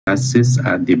that sits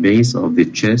at the base of the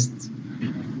chest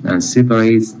and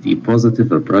separates the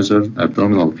positive pressure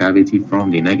abdominal cavity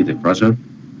from the negative pressure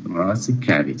thoracic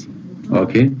cavity.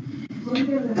 اوكي،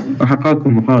 راح اقرا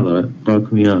لكم محاضره اقرا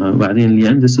لكم اياها، بعدين اللي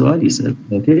عنده سؤال يسال.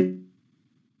 اوكي،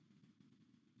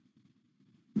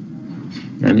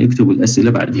 يعني اكتبوا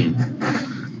الاسئله بعدين.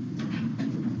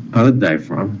 هذا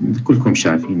الدايفرام، كلكم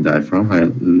شايفين دايفرام،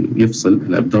 هاي يفصل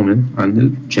الابدومن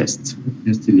عن الشيست.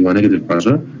 الشيست اللي هو نيجاتيف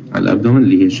بريشر، على الابدومن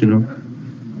اللي هي شنو؟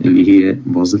 اللي هي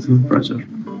بوزيتيف بريشر.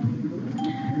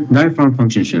 diaphragm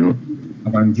function شنو؟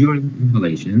 طبعا during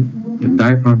inhalation the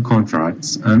diaphragm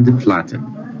contracts and flatten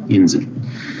ينزل,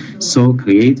 so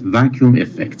create vacuum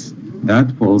effect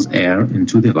that pulls air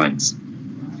into the lungs.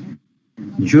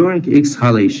 During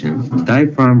exhalation,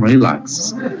 diaphragm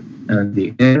relaxes and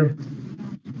the air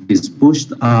is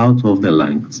pushed out of the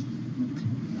lungs.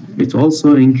 It also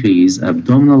increases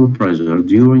abdominal pressure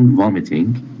during vomiting,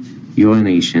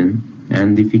 urination, and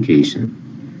defecation.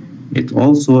 It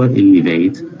also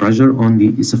elevates pressure on the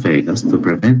esophagus to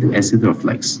prevent acid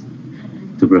reflux,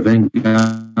 to prevent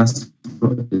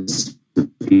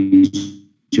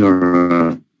gastroesophageal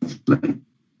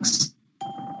reflux.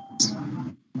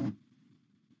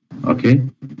 Okay?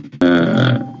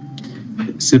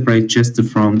 Separate chest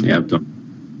from the abdomen.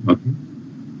 Okay?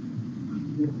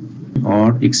 Or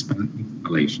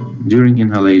exhalation. During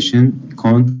inhalation,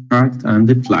 contract and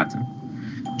flatten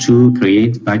to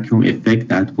create vacuum effect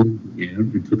that pulls the air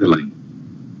into the lung.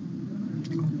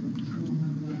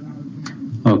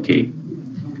 Okay.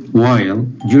 While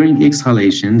during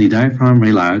exhalation, the diaphragm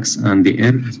relaxes and the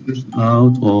air is pushed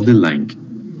out of the lung.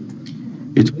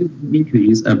 It will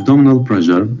increase abdominal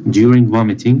pressure during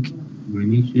vomiting,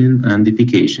 urination, and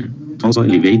defecation. It also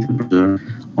elevates pressure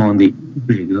on the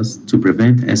esophagus to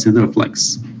prevent acid reflux.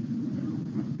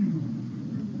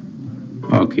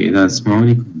 Okay, that's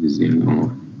only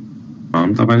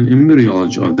طبعا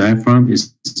embryology of diaphragm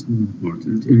is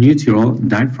important. In utero,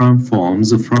 diaphragm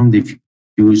forms from the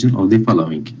fusion of the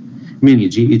following. من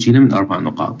يجينا من 4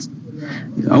 نقاط.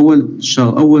 أول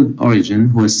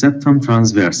origin هو septum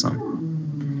transversum.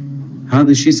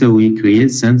 هذا الشيء يسوي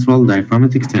create central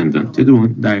diaphragmatic tendon.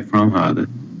 تدرون diaphragm هذا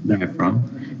diaphragm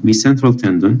central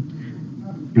tendon.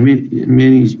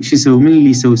 شو يسوي؟ من اللي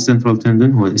يسوي central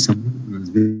tendon هو يسمونه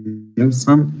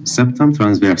transversum septum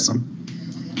transversum.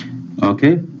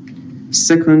 Okay.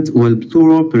 Second, well,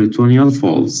 pleuroperitoneal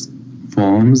folds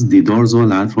forms the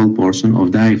dorsolateral portion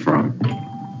of diaphragm.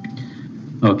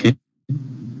 Okay.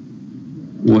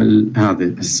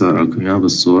 هذا هسه لكم اياه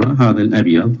بالصورة. هذا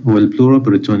الأبيض هو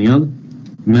الpleuroperitoneal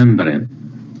membrane.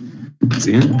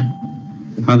 زين.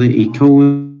 هذا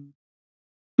يكون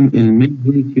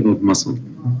majority of muscle.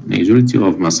 Majority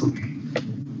of muscle.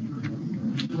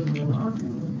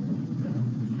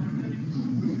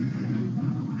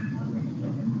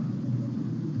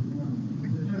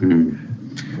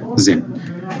 زين.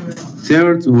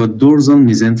 Third هو dorsal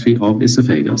mesentery of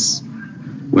esophagus.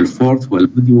 والfourth هو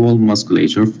body wall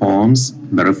musculature forms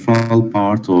peripheral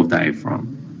part of diaphragm.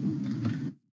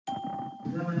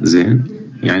 زين.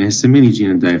 يعني هسه من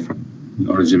يجينا الدايفرام؟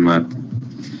 الأوريجين مالته.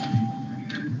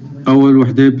 أول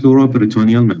وحدة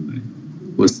pleuroperitoneal membrane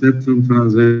والseptum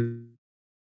transversus.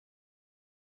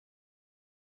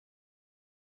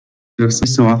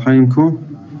 هسه واضحة يمكن؟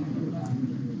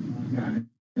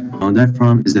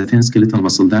 Diaphragm is the thin skeletal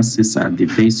muscle that sits at the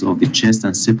base of the chest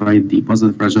and separates the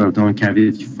positive pressure abdominal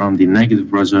cavity from the negative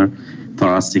pressure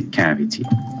thoracic cavity.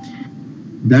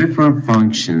 Diaphragm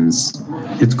functions.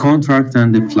 It contracts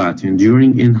and flattens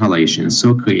during inhalation, so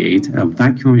create a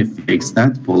vacuum effect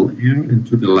that pull air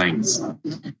into the lungs.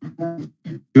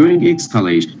 During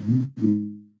exhalation,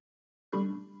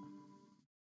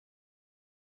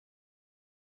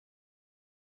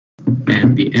 and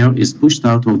the air is pushed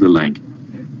out of the lung.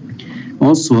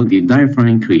 Also, the diaphragm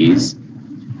increase.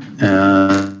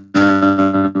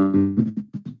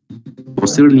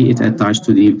 Posteriorly, it attached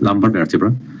to the lumbar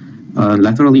vertebra.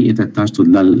 Laterally, it attached to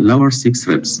the lower 6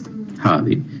 ribs.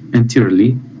 هذه.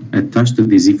 Anteriorly, attached to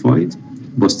the xiphoid.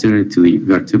 Posteriorly to the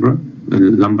vertebra,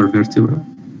 lumbar vertebra.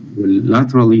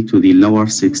 Laterally to the lower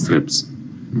 6 ribs.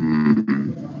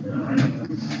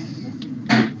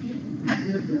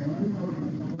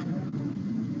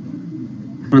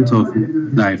 Front of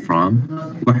diaphragm,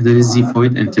 واحدة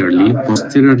للxiphoid anteriorly,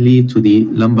 posteriorly to the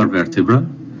lumbar vertebra,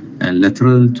 and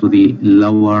lateral to the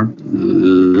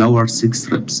lower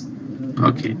 6 ribs.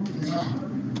 Okay.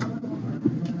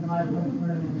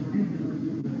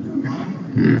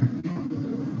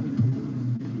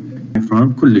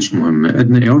 diaphragm كلش مهمة.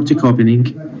 عندنا aortic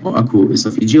opening وأكو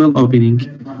esophageal opening.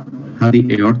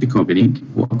 هذه aortic opening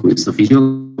وأكو esophageal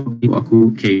opening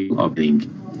وأكو cable opening.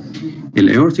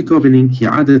 الأورتيك opening هي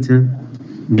عادة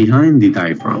behind the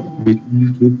diaphragm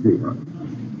between two pleura.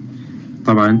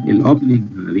 طبعا الأوبننج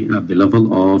هذه at the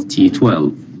level of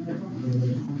T12.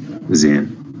 زين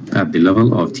at the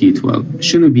level of T12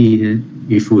 شنو بيها؟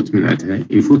 يفوت من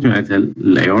عندها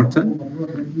الأيورتا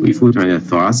ويفوت من عندها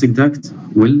الثوراسيك داكت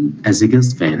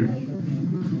والأزيجس فين.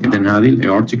 إذن هذه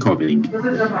الأورتيك opening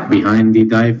behind the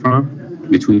diaphragm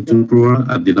between two pleura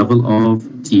at the level of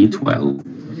T12.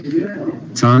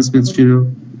 Transmits شنو؟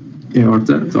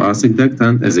 aorta, thoracic duct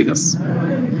and azygos.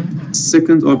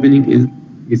 Second opening is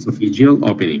esophageal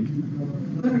opening.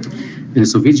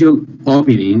 الاسوفيجيال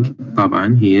opening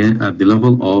طبعا هي at the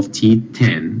level of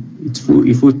T10.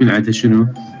 يفوت من عندها شنو؟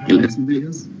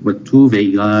 الاسوفيجس والتو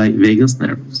vagus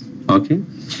nerves. اوكي؟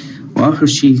 واخر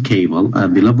شيء الكيبل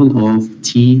at the level of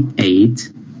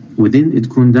T8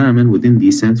 تكون دائما within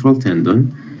the central tendon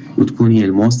وتكون هي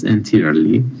الموست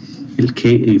anteriorly.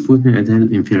 يفوت من عندها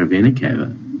الانفيريور فينا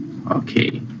كافا.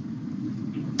 اوكي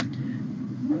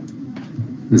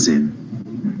زين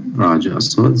راجع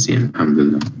الصوت زين الحمد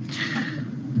لله.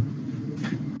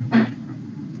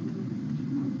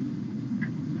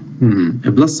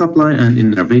 Blood supply and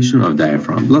innervation of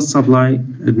diaphragm. Blood supply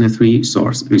عندنا three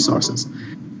resources.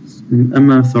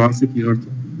 اما thoracic aorta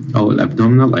او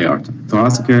الابdominal aorta.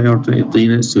 thoracic aorta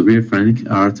يعطينا superior phrenic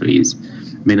arteries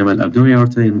بينما الابdominal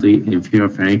aorta يعطي inferior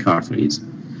phrenic arteries.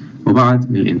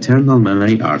 وبعد من الانترنال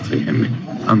mammary artery هم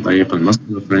عن طريق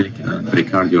المسكولوفرينيك and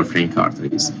precardiophrenic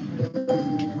arteries.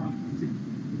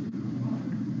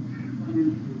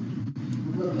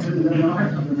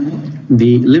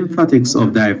 The lymphatics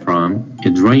of diaphragm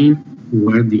drain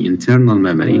toward the internal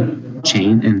mammary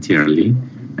chain anteriorly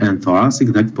and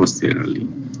thoracic duct posteriorly.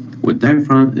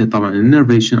 والdiaphragm طبعا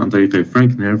innervation عن طريق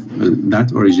الphrenic nerve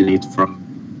that originate from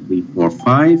 3, 4,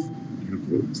 5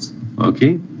 nerve roots.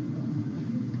 Okay.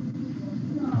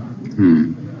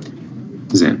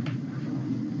 زين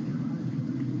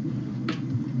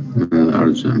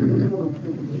أرجع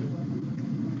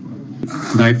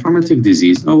diaphragmatic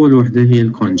disease. أول وحدة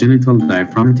هي congenital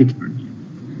diaphragmatic hernia.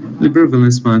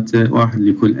 البريفالنس مالته 1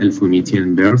 لكل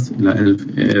 1200 birth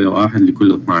إلى 1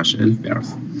 لكل 12000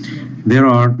 birth. There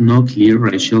are no clear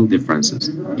racial differences.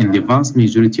 In the vast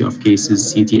majority of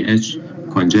cases, CTH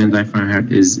congenital diaphragmatic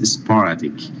hernia is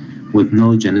sporadic with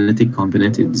no genetic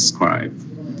component described.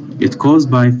 It's caused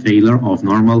by failure of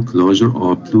normal closure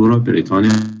of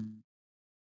pleuroperitoneal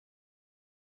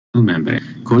membrane.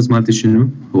 Cause مالته شنو؟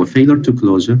 هو failure to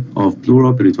closure of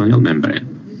pleuroperitoneal membrane.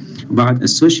 بعد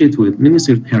associate with من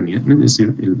يصير hernia من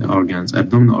يصير organs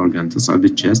abdominal organ تصعد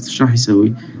الchest شو راح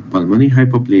يسوي؟ pulmonary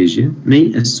hypoplasia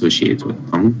may associate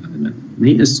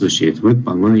with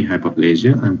pulmonary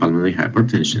hypoplasia and pulmonary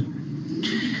hypertension.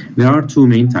 There are two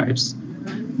main types: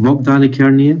 Bogdalic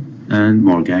hernia and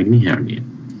Morgagni hernia.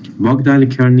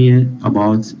 Bogdalic hernia,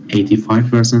 about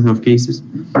 85% of cases,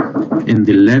 in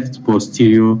the left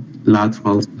posterior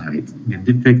lateral side, a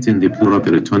defect in the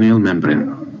pleuroperitoneal membrane.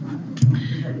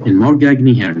 In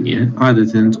Morgagni hernia,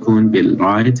 عادة تكون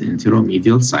بالright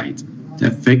anteromedial side,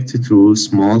 affect through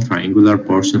small triangular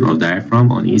portion of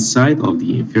diaphragm on each side of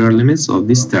the inferior limits of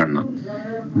the sternum.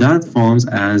 That forms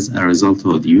as a result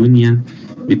of the union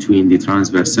between the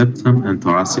transverse septum and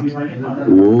thoracic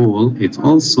wall. It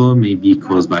also may be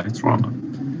caused by trauma.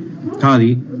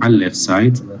 هذه على left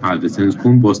side عادة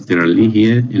تكون posteriorly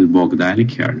هي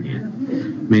البوغداليك hernia.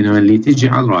 بينما اللي تجي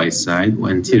على right side و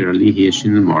anteriorly هي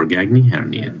شنو المورغاغني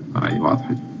hernia. هاي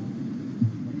واضحة.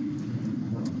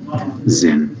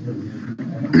 زين.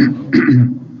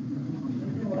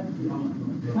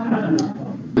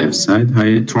 left side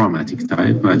هاي traumatic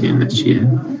type بعدين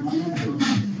نحكيها.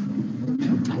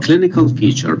 Clinical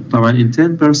feature طبعا in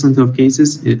 10% of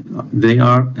cases they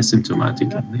are asymptomatic.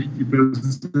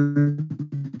 90%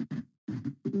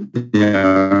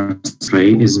 their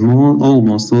X-ray is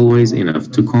almost always enough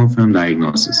to confirm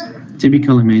diagnosis.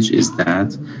 Typical image is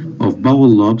that of bowel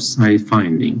lobes high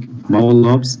finding. Bowel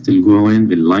lobes تلقوهن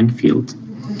بالlung field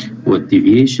with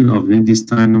deviation of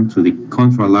mediastinum to the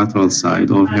contralateral side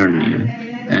of hernia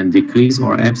and decrease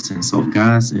or absence of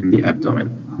gas in the abdomen.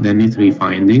 Then three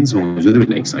findings موجودة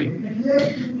بالإكس-راي.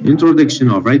 Introduction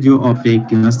of radio-opaque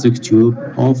gastric tube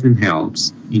often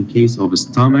helps in case of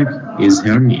stomach is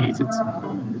herniated.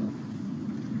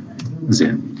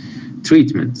 زين.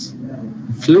 Treatments.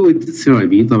 Fluid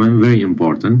therapy طبعا very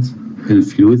important.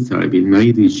 الفلويد therapy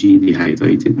المريض يجي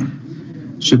dehydrated.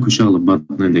 شكو شغل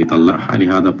ببطنه دا يطلعها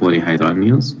لهذا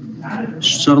polyhydramnios.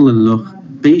 شغل اللخ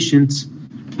patient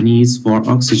needs for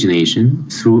oxygenation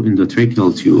through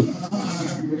endotracheal tube,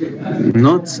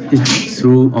 not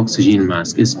through oxygen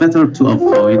mask. It's better to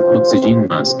avoid oxygen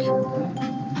mask.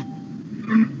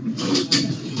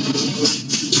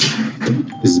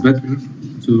 better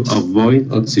to avoid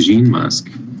oxygen mask.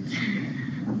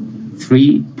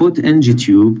 3. Put NG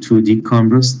tube to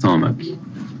decompress stomach.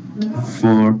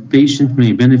 4. Patient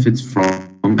may benefit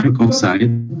from carbonic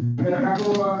oxide,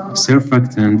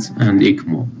 surfactant, and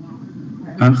ECMO.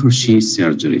 آخر شيء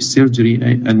surgery. Surgery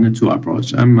عندنا two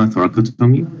approach، أما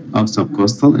thoracotomy أو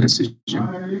subcostal incision.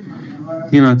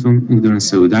 اثنيناتهم نقدر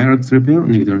نسوي direct repair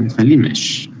ونقدر نخليه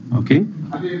mesh. أوكي؟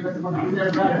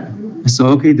 So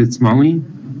أوكي تسمعوني؟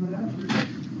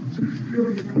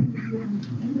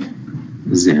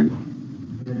 زين.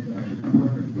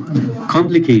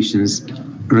 Complications: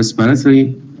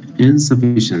 respiratory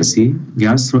insufficiency,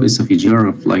 gastroesophageal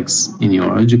reflux,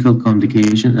 neurological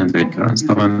complication, and recurrence.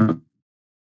 طبعا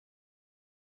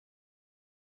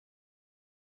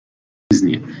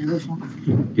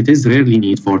it is rarely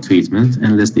need for treatment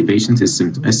unless the patient is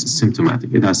symptomatic.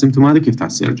 إذا symptomatic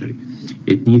يفتح surgery.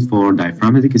 It need for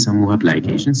diaphragmatic يسموها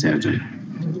plication surgery.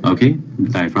 Okay,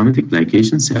 diaphragmatic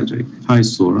plication surgery. هاي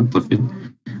الصورة طفل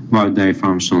بعد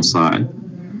diaphragm شلون صاعد،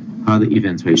 هذا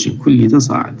eventuation كليته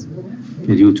صاعد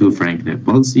due to frank neck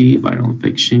palsy, viral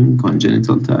infection,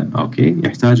 congenital type. Okay,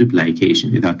 يحتاج plication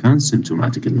إذا كان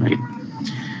symptomatic المريض.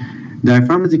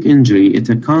 Diaphragmatic injury, it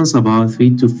accounts about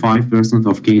 3 to 5%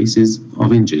 of cases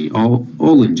of injury,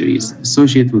 all injuries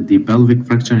associated with the pelvic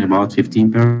fracture in about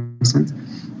 15%,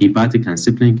 hepatic and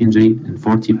splenic injury in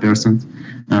 40%,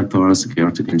 and thoracic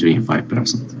aortic injury in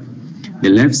 5%. The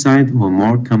left side were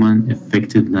more common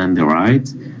affected than the right,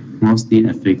 mostly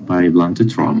affected by blunt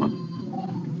trauma.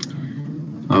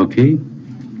 Okay,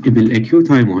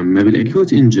 بالacute هاي مهمة.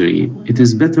 بالacute injury, it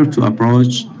is better to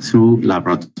approach through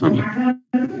laparotomy.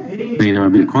 بينما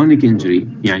بالchronic injury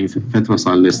يعني في فترة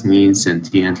صار له سنين،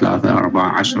 سنتين، 3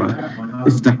 4 10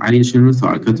 افتح عليه شنو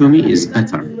thoracotomy is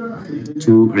better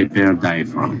to repair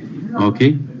diaphragm.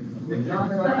 Okay.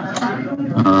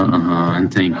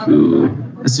 and thank you.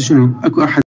 هسه شنو اكو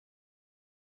احد